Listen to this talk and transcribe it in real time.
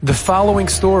The following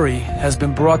story has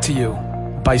been brought to you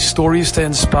by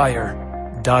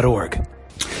StoriesToInspire.org. I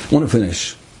want to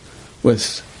finish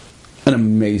with an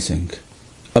amazing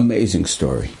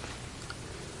story.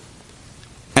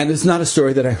 And it's not a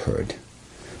story that I heard,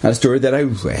 not a story that I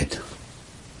read.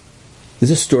 It's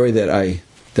a story that I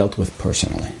dealt with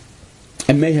personally.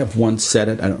 I may have once said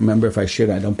it. I don't remember if I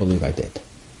shared it. I don't believe I did.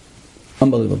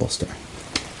 Unbelievable story.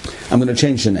 I'm going to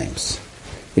change the names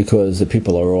because the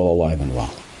people are all alive and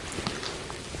well.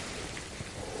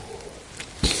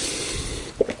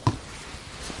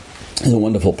 He's a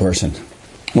wonderful person,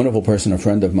 a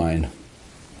friend of mine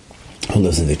who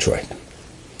lives in Detroit.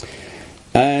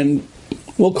 And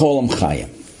we'll call him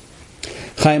Chaim.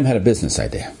 Chaim had a business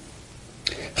idea.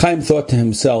 Chaim thought to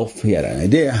himself, he had an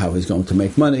idea how he's going to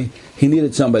make money. He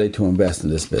needed somebody to invest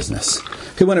in this business.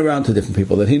 He went around to different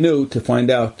people that he knew to find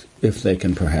out if they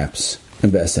can perhaps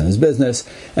invest in his business.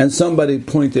 And somebody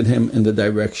pointed him in the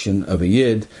direction of a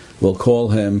Yid. We'll call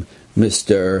him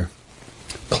Mr.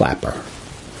 Clapper.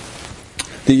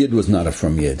 The Yid was not a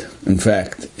from Yid. In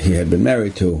fact, he had been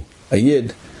married to a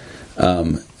Yid,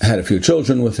 had a few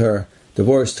children with her,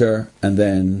 divorced her, and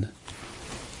then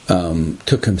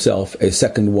took himself a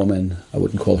second woman. I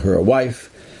wouldn't call her a wife.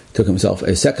 Took himself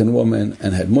a second woman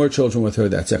and had more children with her.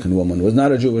 That second woman was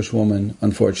not a Jewish woman,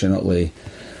 unfortunately.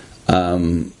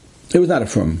 He was not a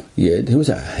from Yid. He was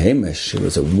a Hamish. He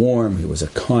was a warm. He was a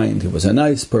kind. He was a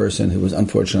nice person. He was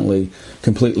unfortunately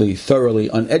completely, thoroughly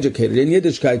uneducated in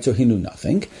Yiddishkeit, so he knew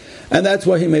nothing. And that's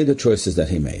why he made the choices that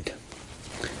he made.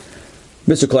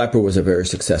 Mr. Clapper was a very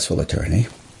successful attorney.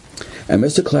 And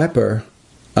Mr. Clapper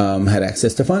had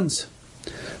access to funds.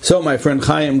 So my friend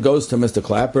Chaim goes to Mr.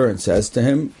 Clapper and says to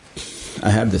him, I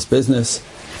have this business.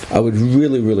 I would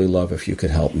really, really love if you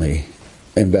could help me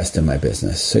invest in my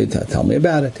business. So he tell me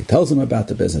about it. He tells him about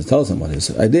the business, tells him what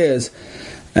his idea is.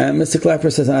 And Mr.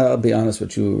 Clapper says, I'll be honest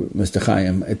with you, Mr.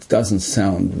 Chaim, it doesn't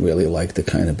sound really like the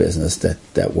kind of business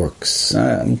that works.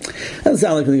 It doesn't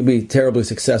sound like it can be terribly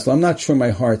successful. I'm not sure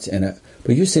my heart's in it,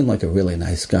 but you seem like a really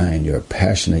nice guy and you're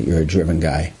passionate, you're a driven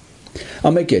guy.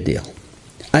 I'll make you a deal.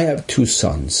 I have 2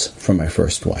 sons from my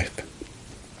first wife.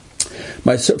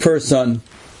 My first son,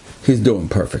 he's doing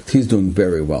perfect. He's doing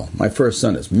very well. My first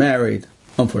son is married.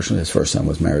 Unfortunately, his first son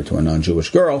was married to a non-Jewish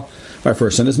girl. My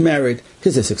first son is married.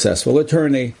 He's a successful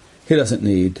attorney. He doesn't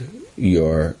need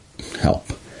your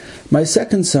help. My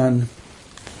second son,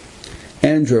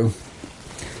 Andrew's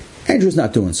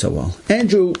not doing so well.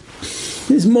 Andrew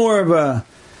is more of a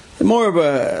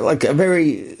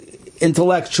very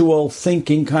intellectual,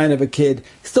 thinking kind of a kid.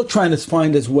 Still trying to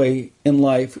find his way in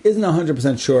life. Isn't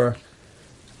 100% sure.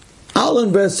 I'll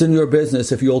invest in your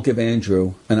business if you'll give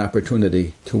Andrew an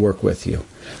opportunity to work with you.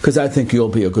 Because I think you'll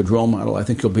be a good role model. I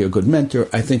think you'll be a good mentor.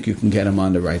 I think you can get him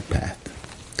on the right path.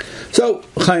 So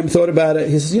Chaim thought about it.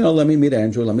 He says, let me meet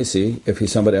Andrew. Let me see if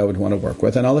he's somebody I would want to work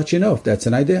with. And I'll let you know if that's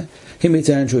an idea. He meets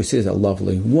Andrew. He sees a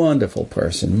lovely, wonderful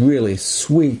person. Really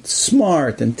sweet,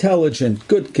 smart, intelligent,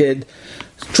 good kid.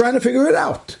 Trying to figure it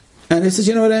out. And he says,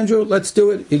 you know what, Andrew? Let's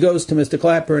do it. He goes to Mr.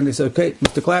 Clapper and he says, okay,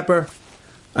 Mr. Clapper,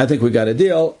 I think we got a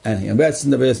deal, and he invests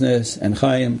in the business, and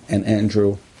Chaim and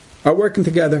Andrew are working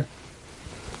together.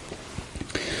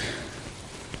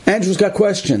 Andrew's got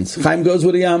questions. Chaim goes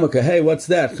with a yarmulke. Hey, what's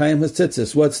that? Chaim has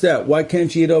tzitzis. What's that? Why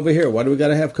can't you eat over here? Why do we got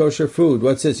to have kosher food?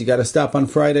 What's this? You got to stop on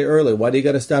Friday early. Why do you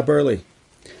got to stop early?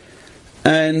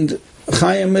 And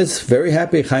Chaim is very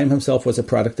happy. Chaim himself was a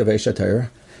product of Eish HaTorah.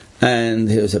 And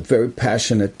he was a very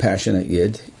passionate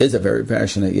Yid. Is a very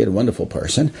passionate Yid, a wonderful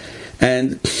person.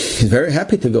 And he's very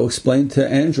happy to go explain to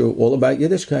Andrew all about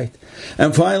Yiddishkeit.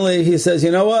 And finally he says, you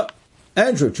know what?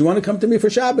 Andrew, do you want to come to me for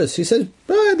Shabbos? He says,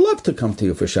 I'd love to come to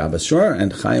you for Shabbos. Sure.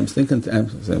 And Chaim's thinking to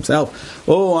himself,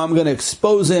 I'm going to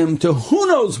expose him to who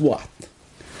knows what.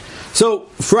 So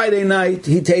Friday night,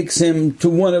 he takes him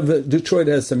to one of the, Detroit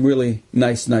has some really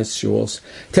nice shuls.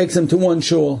 Takes him to one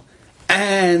shul.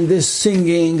 And this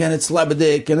singing, and it's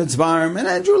Lebedik, and it's Varm, and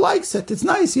Andrew likes it. It's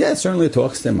nice. Yeah, certainly it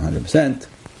talks to him 100%.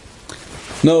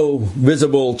 No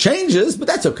visible changes, but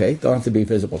that's okay. Don't have to be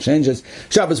visible changes.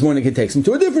 Shabbos morning, he takes him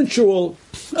to a different shul.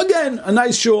 Again, a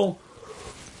nice shul.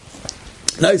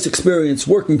 Nice experience,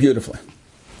 working beautifully.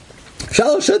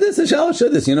 Shalosh Shuddis and Shalosh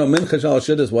Shuddis. Mincha Shalosh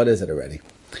Shuddis, what is it already?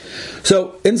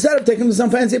 So, instead of taking him to some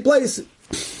fancy place,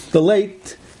 the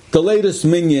latest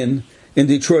minyan in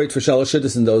Detroit for Shalosh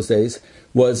Shuddis in those days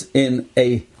was in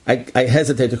I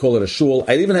hesitate to call it a shul.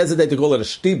 I even hesitate to call it a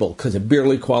shtibel because it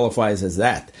barely qualifies as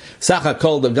that. Sacha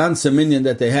Kol, the ganze minyan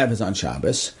that they have is on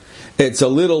Shabbos. It's a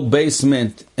little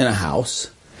basement in a house.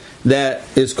 that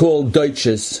is called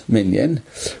Deutsch's minyan.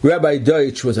 Rabbi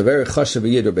Deutsch was a very chashav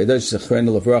yid. Rabbi Deutsch was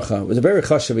a very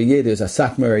chashav yid. He was a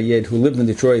Satmar yid who lived in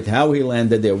Detroit. How he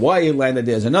landed there, why he landed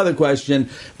there is another question.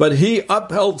 But he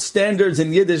upheld standards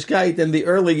in Yiddishkeit in the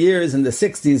early years, in the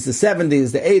 60s, the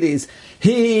 70s, the 80s.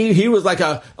 He was like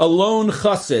a lone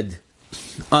chassid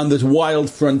on this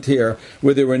wild frontier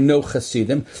where there were no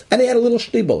chassidim. And he had a little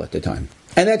shtibel at the time.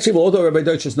 And actually, although Rabbi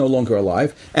Deutsch is no longer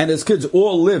alive, and his kids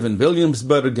all live in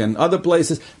Williamsburg and other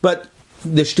places, but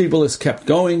the shtibel is kept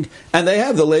going, and they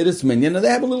have the latest minyan, and they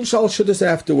have a little shalshudis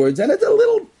afterwards, and it's a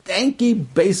little danky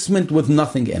basement with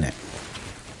nothing in it.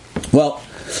 Well,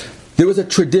 there was a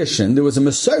tradition, there was a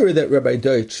Messiah that Rabbi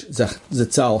Deutsch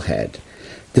Zatzal had.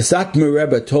 The Satmar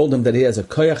Rebbe told him that he has a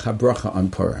koyach habracha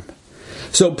on Purim.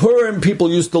 So Purim, people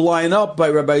used to line up by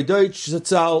Rabbi Deutsch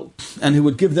Zatzal, and he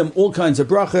would give them all kinds of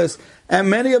brachas, and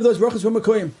many of those brachas were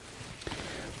Mekuyim.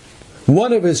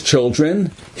 One of his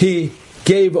children, he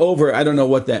gave over, I don't know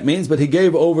what that means, but he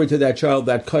gave over to that child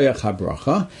that koyach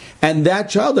habracha, and that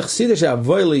child, the chsidish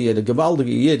avoyli yid, the gevaldige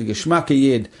yid, the geschmacke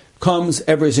yid, comes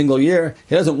every single year.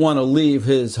 He doesn't want to leave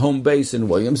his home base in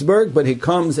Williamsburg, but he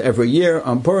comes every year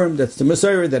on Purim. That's the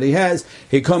Messiah that he has.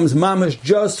 He comes mamash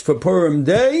just for Purim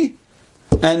day,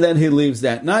 and then he leaves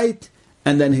that night,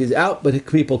 and then he's out, but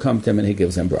people come to him and he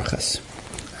gives them brachas.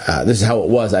 This is how it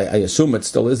was. I assume it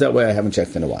still is that way. I haven't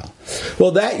checked in a while. Well,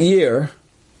 that year,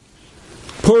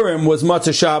 Purim was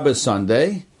Matzah Shabbos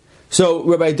Sunday, so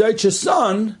Rabbi Deutsch's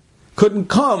son couldn't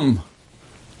come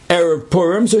Erev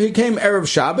Purim, so he came Erev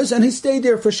Shabbos, and he stayed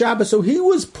there for Shabbos. So he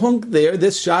was punked there.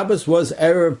 This Shabbos was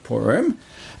Erev Purim,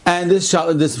 and this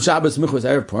Shabbos Mich was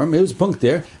Erev Purim. He was punked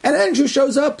there, and Andrew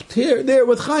shows up there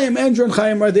with Chaim. Andrew and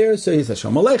Chaim are there, so he says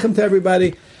Shalom Aleichem to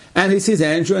everybody. And he sees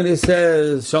Andrew and he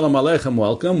says, Shalom Aleichem,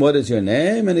 welcome. What is your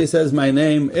name? And he says, my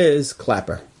name is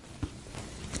Clapper.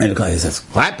 And he says,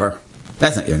 Clapper?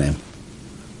 That's not your name.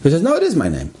 He says, no, it is my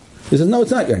name. He says, no,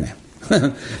 it's not your name.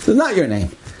 It's not your name.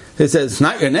 He says, it's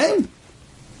not your name?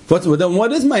 Then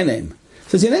what is my name? He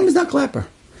says, your name is not Clapper.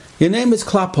 Your name is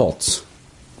Klappholtz.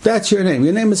 That's your name.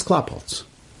 Your name is Klappholtz.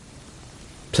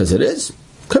 Says, it is?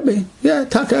 Could be. Yeah,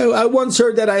 Taka. I once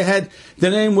heard that the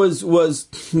name was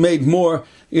made more,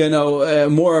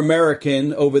 more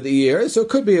American over the years, so it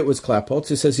could be it was Klappholtz.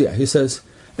 He says, yeah. He says,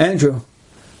 Andrew,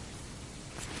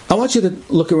 I want you to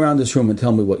look around this room and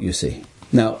tell me what you see.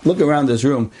 Now, look around this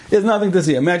room. There's nothing to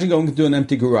see. Imagine going into an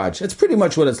empty garage. That's pretty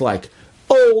much what it's like.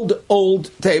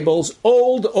 Old tables,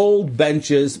 old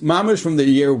benches, mamash from the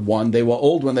year one. They were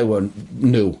old when they were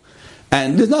new.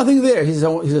 And there's nothing there. He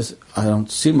says, I don't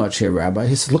see much here, Rabbi.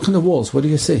 He says, look on the walls. What do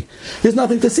you see? There's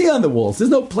nothing to see on the walls. There's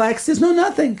no plaques. There's no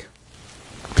nothing.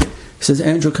 He says,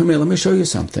 Andrew, come here. Let me show you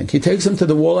something. He takes him to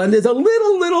the wall, and there's a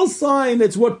little sign.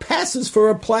 It's what passes for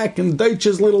a plaque in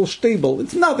Deutsch's little shtibel.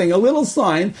 It's nothing. A little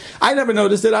sign. I never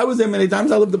noticed it. I was there many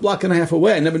times. I lived a block and a half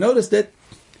away. I never noticed it.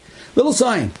 Little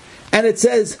sign. And it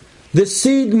says, the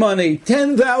seed money,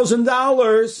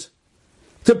 $10,000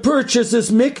 to purchase this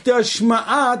Mikdash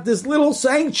Ma'at, this little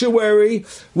sanctuary,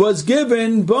 was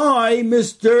given by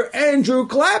Mr. Andrew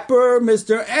Clapper,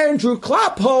 Mr. Andrew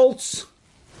Klappholtz,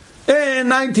 in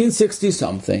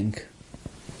 1960-something.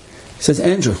 He says,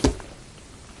 Andrew,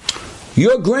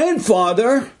 your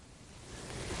grandfather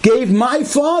gave my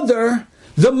father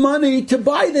the money to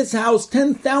buy this house,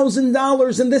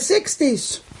 $10,000 in the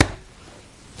 60s.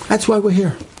 That's why we're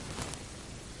here.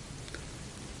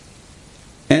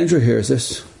 Andrew hears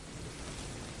this.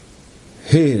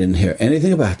 He didn't hear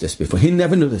anything about this before. He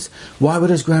never knew this. Why would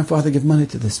his grandfather give money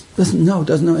to this? Doesn't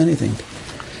know anything.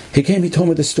 He came, he told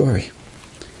me the story.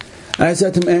 And I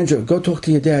said to him, Andrew, go talk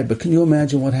to your dad, but can you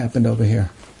imagine what happened over here?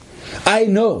 I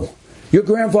know your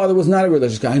grandfather was not a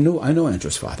religious guy. I know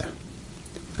Andrew's father.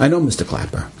 I know Mr.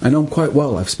 Clapper. I know him quite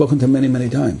well. I've spoken to him many, many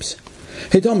times.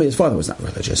 He told me his father was not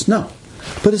religious. No.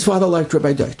 But his father liked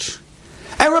Rabbi Deutsch.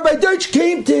 And Rabbi Deutsch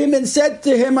came to him and said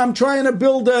to him, I'm trying to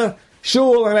build a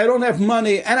shul and I don't have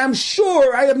money. And I'm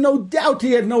sure, I have no doubt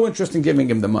he had no interest in giving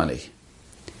him the money.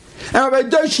 And Rabbi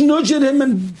Deutsch nudged him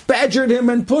and badgered him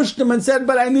and pushed him and said,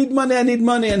 but I need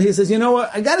money. And he says, you know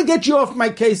what? I got to get you off my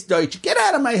case, Deutsch. Get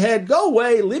out of my head. Go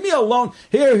away. Leave me alone.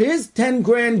 Here's 10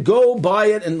 grand. Go buy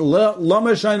it and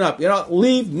lama shine up.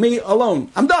 Leave me alone.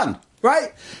 I'm done.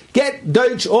 Right? Get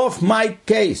Deutsch off my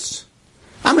case.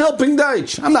 I'm helping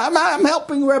Deutsch. I'm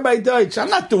helping Rabbi Deutsch. I'm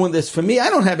not doing this for me.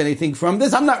 I don't have anything from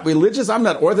this. I'm not religious. I'm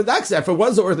not Orthodox. If it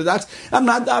was Orthodox, I'm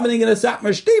not davening in a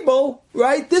Satmar shtibel,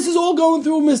 right? This is all going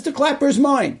through Mr. Clapper's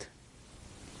mind.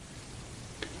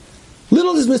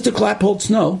 Little does Mr.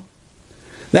 Klappholtz know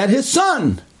that his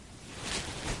son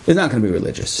is not going to be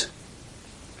religious.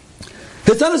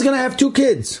 His son is going to have 2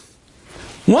 kids.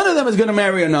 One of them is going to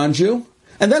marry a non-Jew,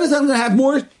 and then he's going to have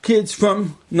more kids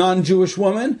from non-Jewish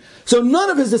women, so none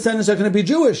of his descendants are going to be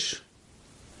Jewish.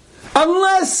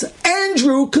 Unless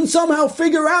Andrew can somehow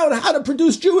figure out how to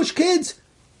produce Jewish kids.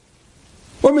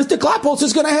 Or Mr. Klappholtz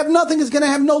is going to have nothing, is going to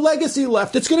have no legacy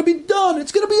left. It's going to be done.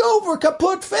 It's going to be over,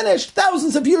 kaput, finished.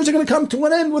 Thousands of years are going to come to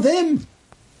an end with him.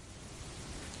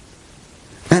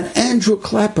 And Andrew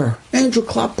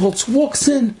Klappholtz walks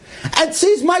in and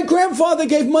sees my grandfather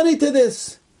gave money to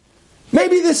this.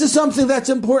 Maybe this is something that's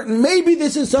important. Maybe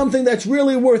this is something that's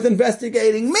really worth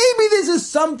investigating. Maybe this is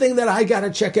something that I got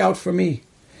to check out for me.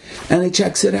 And he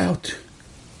checks it out.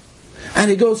 And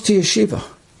he goes to yeshiva.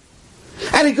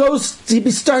 And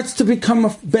he starts to become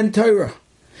a Ben Torah.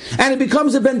 And he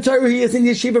becomes a Ben Torah. He is in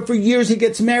yeshiva for years. He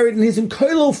gets married and he's in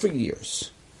kollel for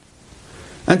years.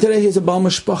 And today he's a Baal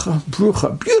Mishpacha,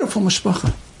 Brucha, beautiful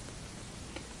Mishpacha.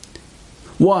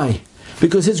 Why?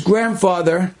 Because his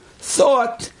grandfather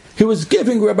thought he was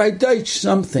giving Rabbi Deutsch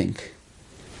something.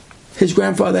 His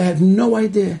grandfather had no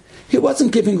idea. He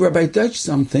wasn't giving Rabbi Deutsch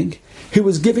something. He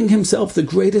was giving himself the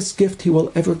greatest gift he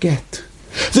will ever get.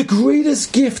 The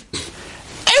greatest gift,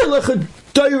 Erlich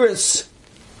Doiris,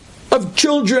 of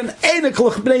children,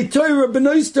 Einiklach, Bnei Torah,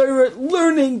 Bnei Torah,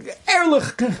 learning,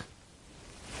 Erlich.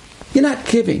 You're not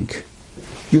giving,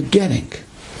 you're getting,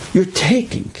 you're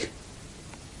taking.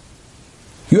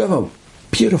 You have a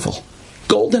beautiful,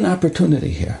 golden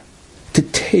opportunity here to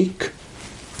take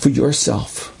for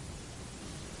yourself.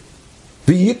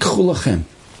 V'yikchu lachem.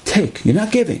 Take, you're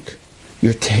not giving,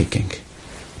 you're taking.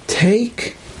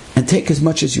 Take, and take as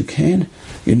much as you can.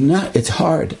 It's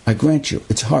hard, I grant you,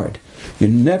 it's hard. You're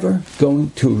never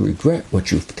going to regret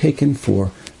what you've taken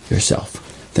for yourself.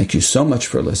 Thank you so much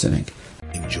for listening.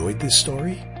 Enjoyed this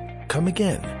story? Come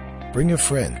again. Bring a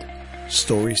friend.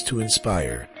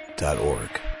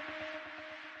 StoriesToInspire.org